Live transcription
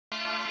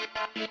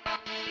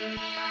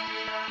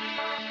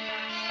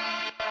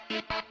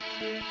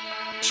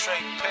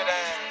Straight pit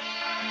ass.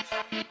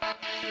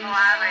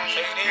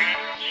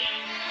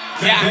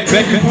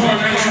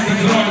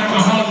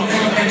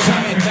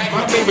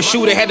 My favorite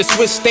shooter had to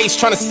switch states,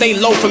 trying to stay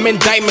low from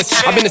indictments.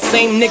 I've been the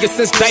same nigga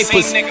since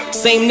diapers.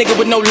 Same nigga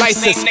with no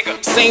license.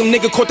 Same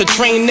nigga caught the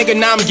train, nigga.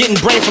 Now I'm getting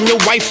brain from your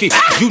wifey.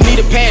 You need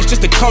a pass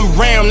just to come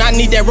round. I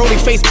need that rolling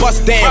face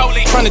bust down.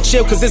 Trying to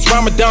chill cause it's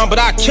Ramadan, but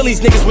I kill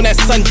these niggas when that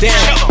sun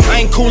down.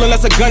 I ain't cool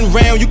unless a gun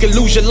round. You can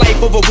lose your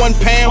life over 1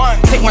 pound.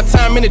 Take my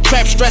time in the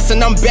trap,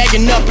 stressing. I'm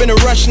bagging up in a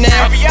rush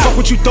now. Fuck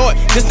what you thought.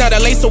 This not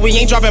LA, so we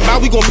ain't driving by.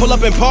 We gon' pull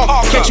up and park.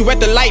 Catch you at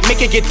the light,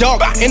 make it get dark.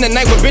 In the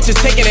night with bitches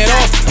taking it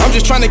off. I'm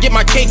just trying to get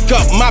my cake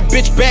up. My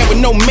bitch bad with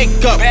no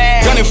makeup.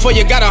 Gunning for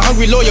you, got a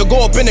hungry lawyer.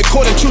 Go up in the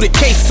court and chew the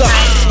case up.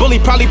 Bully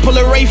probably pull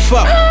a Rafe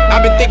up.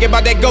 I've been thinking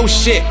about that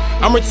ghost shit.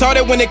 I'm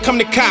retarded when it come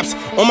to cops.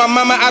 On my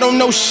mama, I don't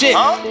know shit.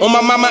 On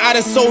my mama, I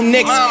done sold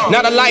nicks.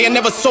 Not a liar,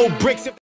 never sold bricks.